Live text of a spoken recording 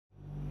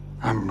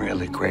I'm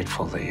really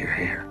grateful that you're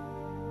here.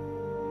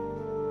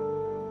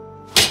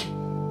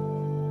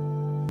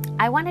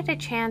 I wanted a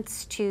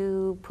chance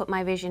to put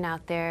my vision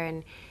out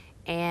there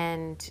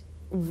and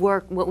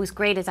work. What was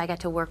great is I got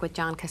to work with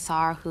John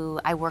Cassar,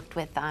 who I worked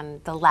with on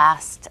the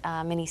last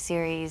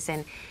miniseries,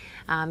 and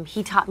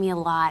he taught me a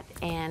lot,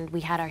 and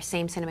we had our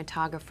same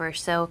cinematographer.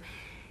 So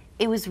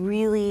it was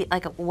really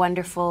like a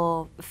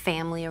wonderful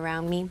family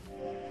around me.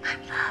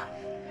 I'm love.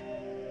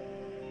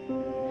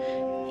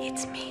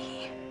 It's me.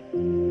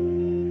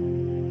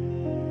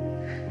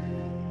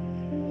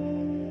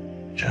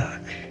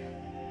 Jack.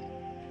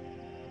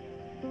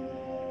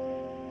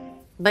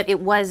 But it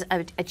was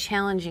a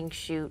challenging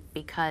shoot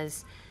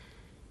because,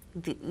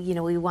 you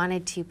know, we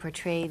wanted to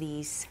portray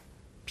these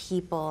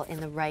people in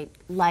the right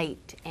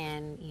light,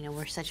 and, you know,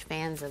 we're such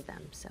fans of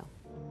them, so.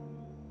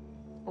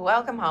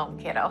 Welcome home,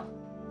 kiddo.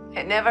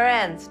 It never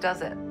ends,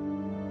 does it?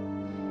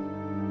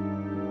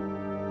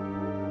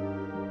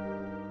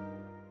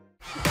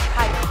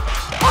 Hi.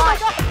 Oh my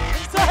God!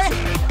 Sorry.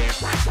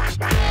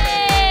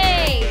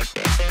 Hey!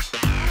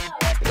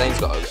 Zane's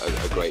got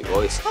a great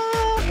voice.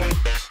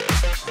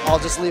 I'll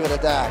just leave it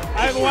at that.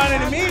 I've wanted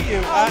to meet you.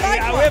 We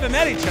haven't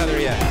met each other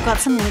yet. Got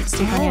some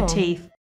lipstick on your teeth.